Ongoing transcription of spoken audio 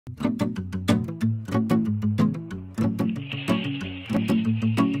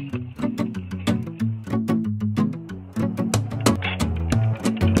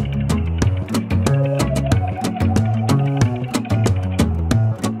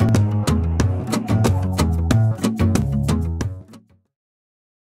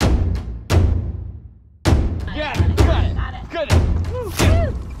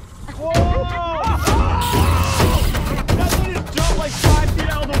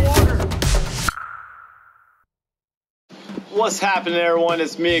What's happening, everyone?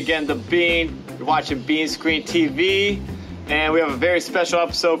 It's me again, the Bean. You're watching Bean Screen TV, and we have a very special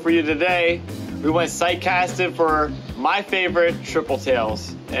episode for you today. We went sight casting for my favorite triple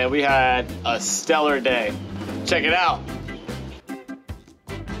tails, and we had a stellar day. Check it out.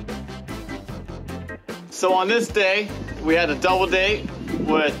 So on this day, we had a double date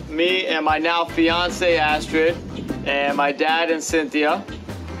with me and my now fiance Astrid, and my dad and Cynthia.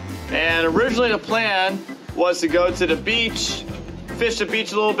 And originally the plan was to go to the beach, fish the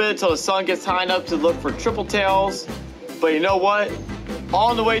beach a little bit until the sun gets high enough to look for triple tails. But you know what?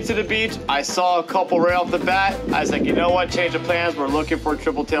 On the way to the beach, I saw a couple right off the bat. I was like, you know what? Change of plans. We're looking for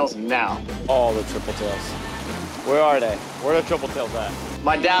triple tails now. All the triple tails. Where are they? Where are the triple tails at?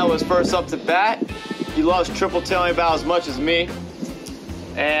 My dad was first up to bat. He loves triple tailing about as much as me.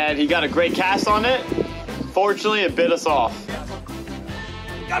 And he got a great cast on it. Fortunately, it bit us off.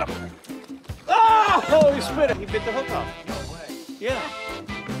 Got him. Oh, he spit it. He bit the hook off. No way. Yeah.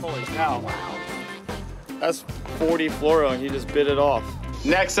 Holy cow. Wow. That's 40 fluoro and he just bit it off.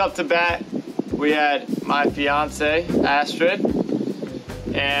 Next up to bat, we had my fiance, Astrid,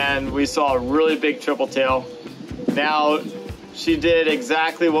 and we saw a really big triple tail. Now, she did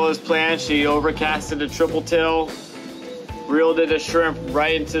exactly what was planned. She overcasted the triple tail, reeled in a shrimp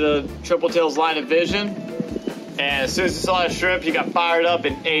right into the triple tail's line of vision. And as soon as he saw that shrimp, he got fired up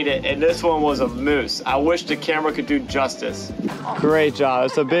and ate it. And this one was a moose. I wish the camera could do justice. Great job.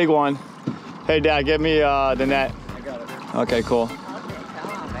 It's a big one. Hey, Dad, get me the net. I got it. Okay, cool. Come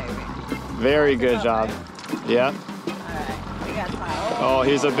on, baby. Very good job. Yeah. All right. We got time. Oh,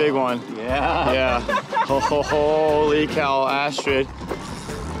 he's a big one. Yeah. Yeah. Holy cow, Astrid.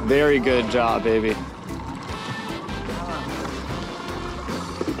 Very good job, baby.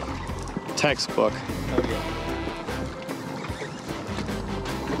 Textbook. Okay.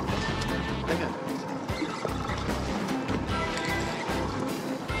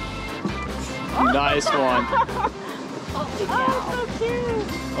 Nice one. Oh, so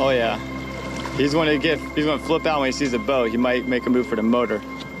cute. Oh yeah. He's gonna flip out when he sees the boat. He might make a move for the motor.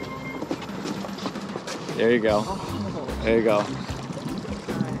 There you go. There you go.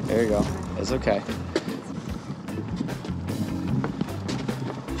 There you go. It's okay.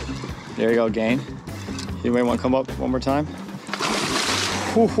 There you go, Gain. You may want to come up one more time.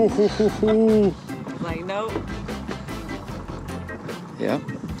 Like, nope. Yeah.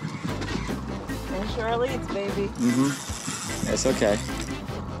 And surely it's baby. Mm-hmm. It's okay.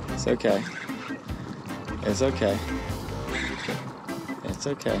 It's okay. It's okay. It's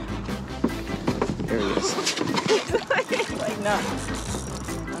okay. There he is. Like, no.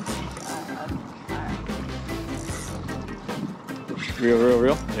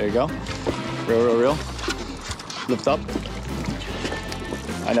 Real. There you go. Real. Lift up.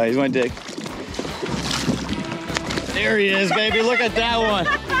 I know, he's gonna dig. There he is, baby. Look at that one.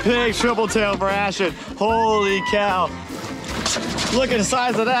 Big triple tail for Ashton. Holy cow. Look at the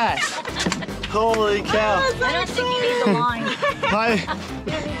size of that. Holy cow. I don't think you need the line.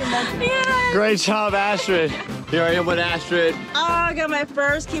 Great job, Astrid. Here I am with Astrid. Oh, I got my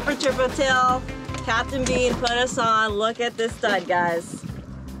first keeper triple tail. Captain Bean put us on. Look at this stud, guys.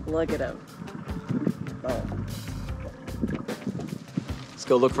 Look at him. Oh. Let's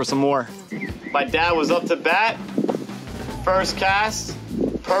go look for some more. My dad was up to bat. First cast.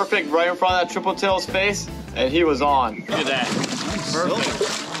 Perfect right in front of that triple tail's face. And he was on. Look at that.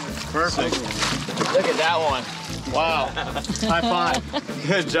 Perfect. Look at that one. Wow. High five.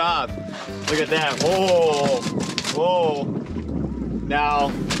 Good job. Look at that. Whoa.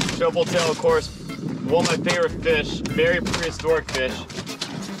 Now, triple tail, of course, one of my favorite fish. Very prehistoric fish.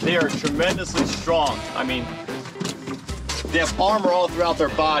 They are tremendously strong. I mean, they have armor all throughout their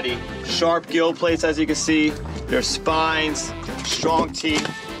body. Sharp gill plates, as you can see. Their spines, strong teeth.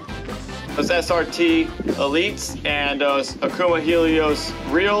 Those SRT Elites and those Akuma Helios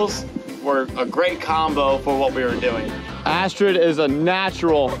Reels were a great combo for what we were doing. Astrid is a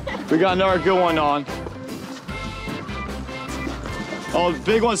natural. We got another good one on. Oh,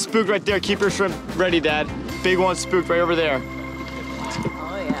 big one spooked right there. Keep your shrimp ready, Dad. Big one spooked right over there.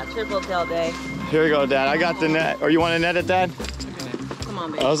 Oh yeah, triple tail day. Here we go, Dad. I got the net. Or you want to net it, Dad? Come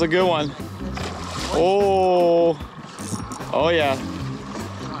on, baby. That was a good one. Oh. Oh, yeah.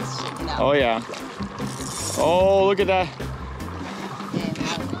 Oh, yeah. Oh, look at that.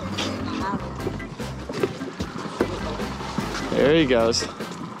 There he goes.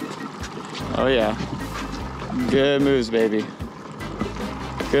 Oh, yeah. Good moves, baby.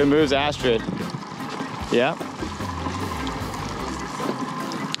 Good moves, Astrid. Yeah.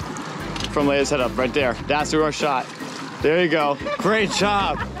 From Leia's head up, right there. That's our shot. There you go. Great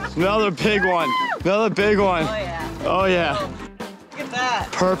job. Another big one. Another big one. Oh, yeah. Oh, yeah. Look at that.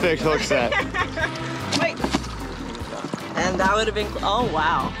 Perfect hook set. Wait. And that would have been, oh,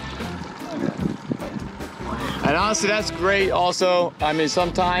 wow. And honestly, that's great also. I mean,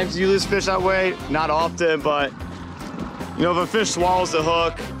 sometimes you lose fish that way. Not often, but you know, if a fish swallows the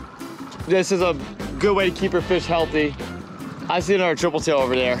hook, this is a good way to keep your fish healthy. I see another triple tail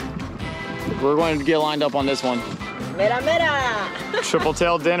over there. We're going to get lined up on this one. Mira, mira. Triple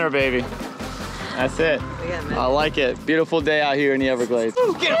tail dinner, baby. That's it. I like it. Beautiful day out here in the Everglades.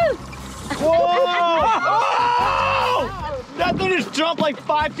 Get him. Whoa! Oh! That thing just jumped like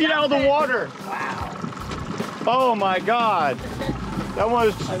 5 feet out of the water. Wow. Oh my God. That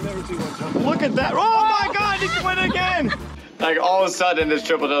was, I've never seen one jump. look at that. Oh my God, he went again. Like all of a sudden this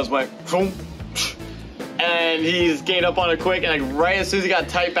triple tail just went, boom, and he's gained up on it quick, and like right as soon as he got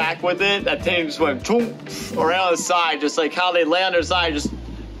tight back with it, that thing just went boom, around the side, just like how they lay on their side, just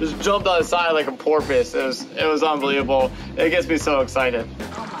jumped on the side like a porpoise. It was unbelievable. It gets me so excited.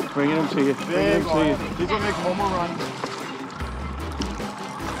 Bringing him to you. Bring him to you. He's gonna make one more run.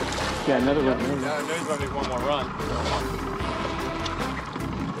 Yeah, another one. Yeah, I know he's gonna make one more run.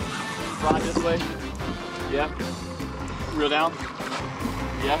 Rod this way. Yep. Reel down.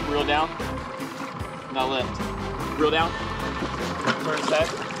 Yep, reel down. Now lift. Reel down. Turn set.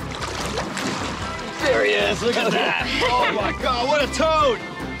 There he is. Look at that. Oh my God, what a toad.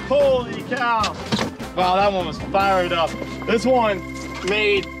 Holy cow. Wow, that one was fired up. This one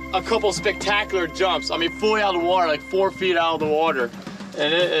made a couple spectacular jumps. I mean, fully out of the water, like 4 feet out of the water.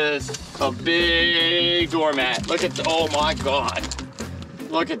 And it is a big doormat. Look at, oh my God.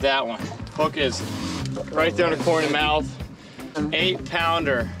 Look at that one. Hook is right there in the corner of the mouth.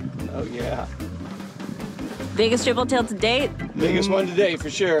 8-pounder. Oh yeah. Biggest triple tail to date? Biggest one today for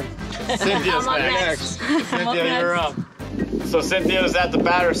sure. Cynthia's I'm up next. next. Cynthia, you're up. So Cynthia was at the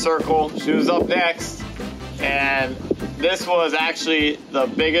batter circle. She was up next. And this was actually the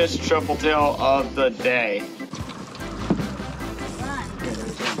biggest triple tail of the day.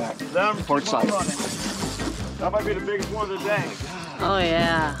 Them Port side. That might be the biggest one of the day. Oh,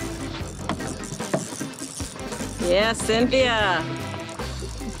 yeah. Yeah, Cynthia.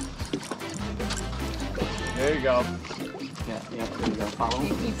 There you go. Yeah, there you go. Follow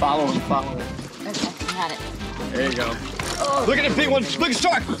him. Okay, got it. There you go. Look at the big one. Look at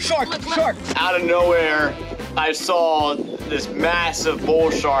shark. Out of nowhere, I saw this massive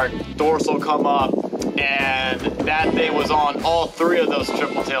bull shark dorsal come up, and that thing was on all 3 of those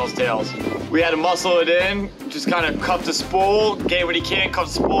triple tails. We had to muscle it in, just kind of cuff the spool, get what he can, cuff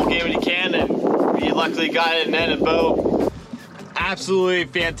the spool, get what he can, and we luckily got it and then a boat. Absolutely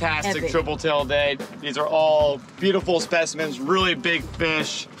fantastic Epic. triple tail day. These are all beautiful specimens, really big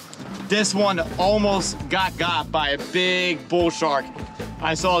fish. This one almost got by a big bull shark.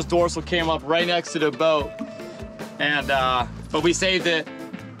 I saw his dorsal came up right next to the boat, and but we saved it.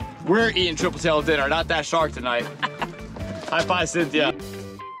 We're eating triple tail dinner, not that shark tonight. High five, Cynthia.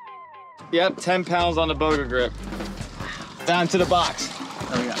 Yep, 10 pounds on the boga grip. Down to the box.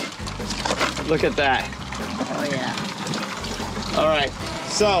 Oh yeah. Look at that. Oh, yeah. All right,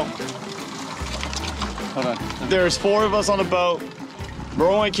 so Hold on. there's 4 of us on the boat. We're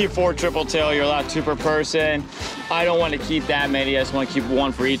only keep 4 triple tail. You're allowed 2 per person. I don't want to keep that many. I just want to keep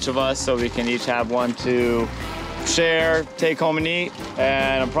 1 for each of us so we can each have 1 to share, take home and eat.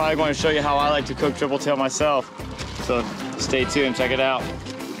 And I'm probably going to show you how I like to cook triple tail myself. So stay tuned, check it out.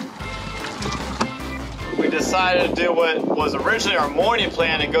 We decided to do what was originally our morning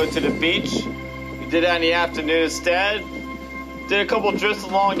plan and go to the beach. We did that in the afternoon instead. Did a couple drifts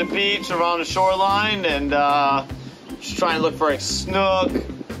along the beach around the shoreline, and just trying to look for a snook,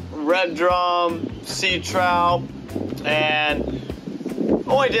 red drum, sea trout, and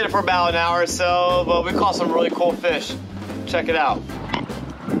only did it for about an hour or so, but we caught some really cool fish. Check it out.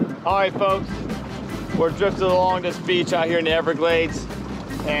 All right, folks, we're drifting along this beach out here in the Everglades,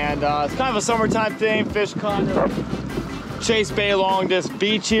 and it's kind of a summertime thing. Fish kind of chase bait along this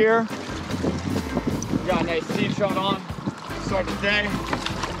beach here. We got a nice sea trout on. Start the day.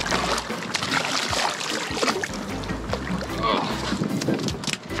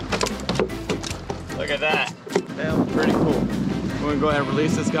 Look at that. That was pretty cool. We're gonna go ahead and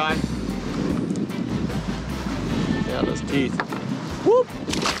release this guy. Yeah, those teeth. Whoop!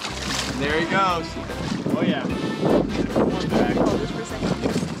 And there he goes. Oh yeah. One back.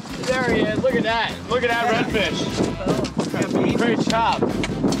 There he is. Look at that. Look at that redfish. Great job.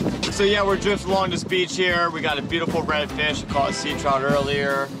 So yeah, we're drifting along this beach here. We got a beautiful redfish. I caught a sea trout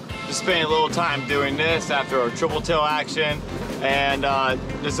earlier. Just spending a little time doing this after our triple tail action. And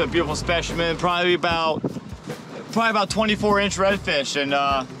this is a beautiful specimen, probably about 24-inch redfish, and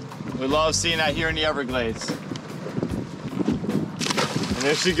we love seeing that here in the Everglades. And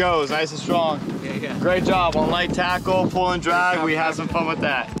there she goes, nice and strong. Yeah. Great job on light tackle, pull and drag. We had some fun with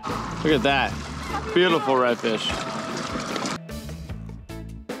that. Look at that, beautiful redfish.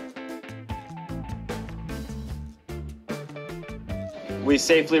 We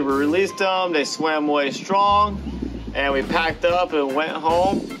safely released them. They swam away strong, and we packed up and went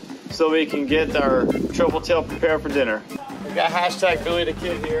home so we can get our triple tail prepared for dinner. We got hashtag Billy the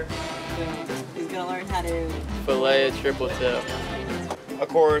Kid here. He's gonna learn how to fillet a triple tail. Of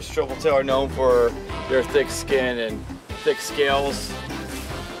course, triple tail are known for their thick skin and thick scales.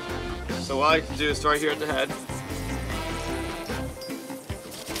 So what I like to do is start here at the head.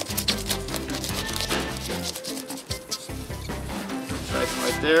 Nice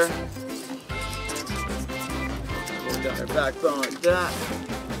right there. Go down their backbone like that.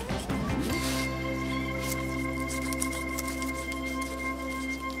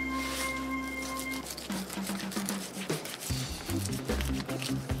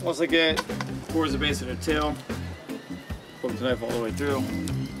 Once I get towards the base of the tail, flip the knife all the way through.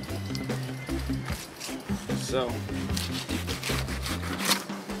 So,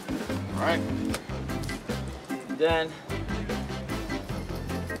 all right. Then,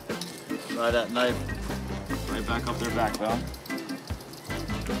 slide that knife right back up their backbone.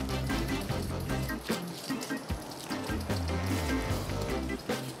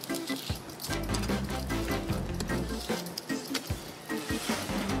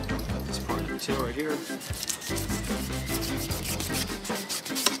 This part of the tail right here.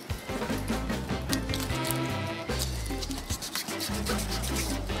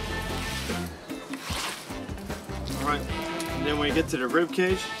 All right, and then when you get to the rib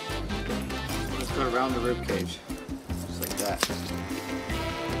cage, just cut around the rib cage, just like that.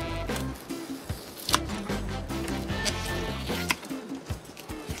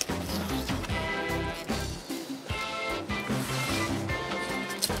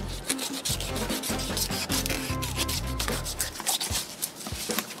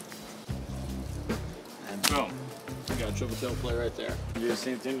 And boom, you got a triple tail fillet right there. Do the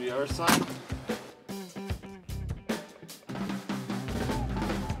same thing to the other side.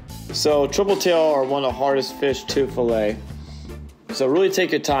 So triple tail are one of the hardest fish to fillet. So really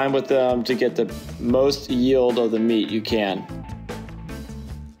take your time with them to get the most yield of the meat you can.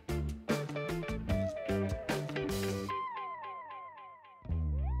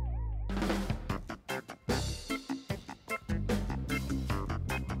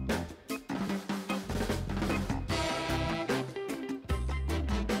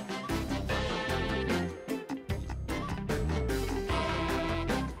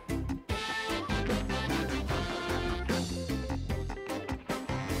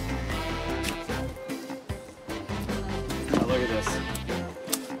 Look at this.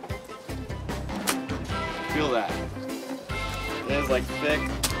 Feel that. It is like thick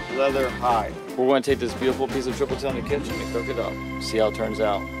leather hide. We're going to take this beautiful piece of triple tail in the kitchen and cook it up. See how it turns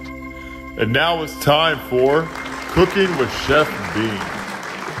out. And now it's time for Cooking with Chef Bean.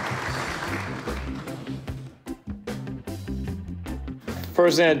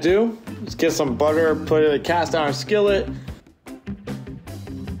 First thing I do is get some butter, put it in a cast iron skillet.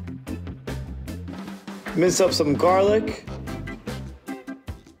 Mince up some garlic.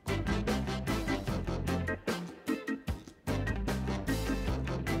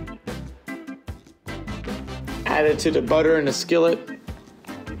 Add it to the butter in the skillet.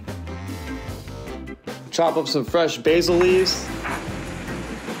 Chop up some fresh basil leaves.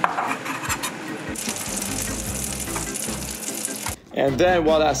 And then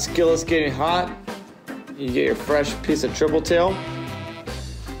while that skillet's getting hot, you get your fresh piece of triple tail.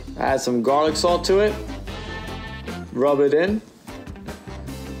 Add some garlic salt to it. Rub it in.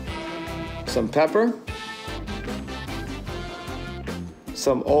 Some pepper.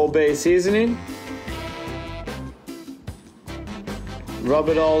 Some Old Bay seasoning. Rub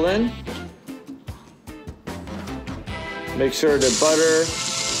it all in. Make sure the butter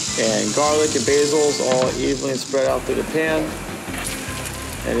and garlic and basil is all evenly spread out through the pan.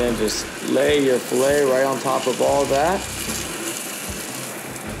 And then just lay your filet right on top of all that.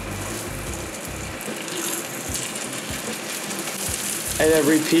 And then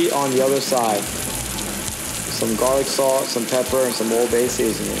repeat on the other side. Some garlic salt, some pepper, and some Old Bay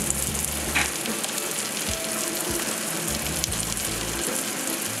seasoning.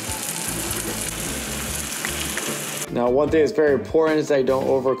 Now, one thing that's very important is that you don't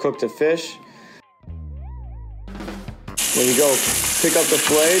overcook the fish. When you go pick up the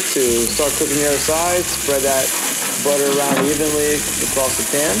fillet to start cooking the other side, spread that butter around evenly across the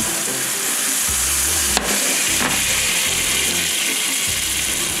pan.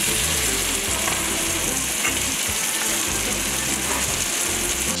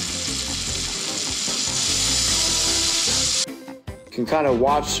 You can kind of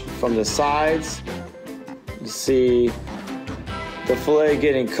watch from the sides to see the fillet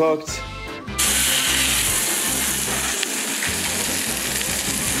getting cooked.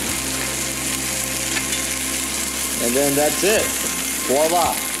 And then that's it.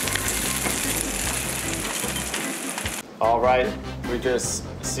 Voila. All right, we just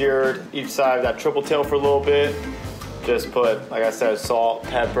seared each side of that triple tail for a little bit. Just put, like I said, salt,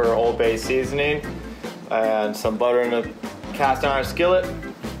 pepper, Old Bay seasoning, and some butter in a cast iron skillet.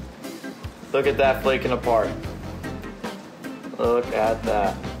 Look at that flaking apart. Look at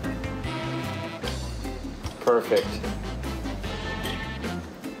that. Perfect.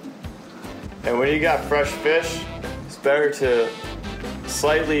 And when you got fresh fish, it's better to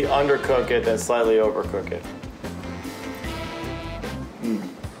slightly undercook it than slightly overcook it.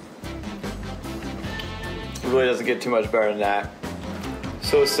 It really doesn't get too much better than that.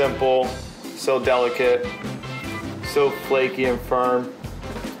 So simple, so delicate, so flaky and firm.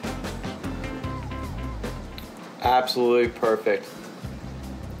 Absolutely perfect.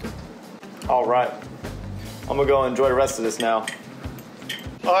 All right, I'm gonna go enjoy the rest of this now.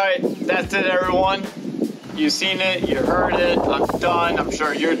 All right, that's it, everyone. You've seen it, you heard it, I'm done. I'm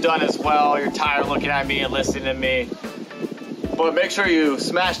sure you're done as well. You're tired of looking at me and listening to me. But make sure you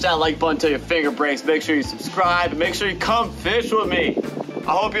smash that like button till your finger breaks. Make sure you subscribe. Make sure you come fish with me.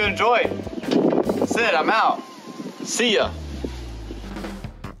 I hope you enjoyed. That's it, I'm out. See ya.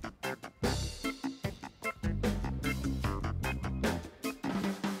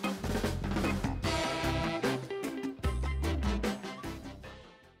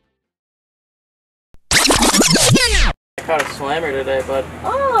 I caught a slammer today, bud.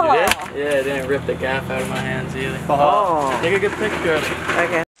 Oh! You did? Yeah, it didn't rip the gaff out of my hands either. Oh. Take a good picture of it.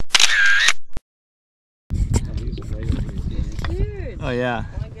 Okay. Oh yeah.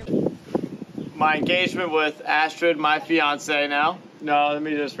 My engagement with Astrid, my fiance now. No, let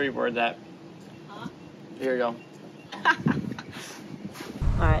me just reword that. Huh? Here you go.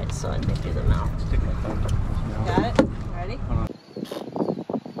 Alright, so I think through the mouth. Got it? Ready?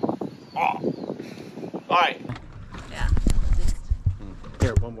 Oh. All right. Yeah.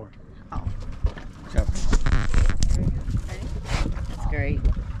 Here, one more. Oh. Yep. Ready? That's great.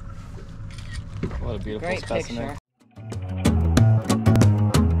 What a beautiful Great specimen. picture.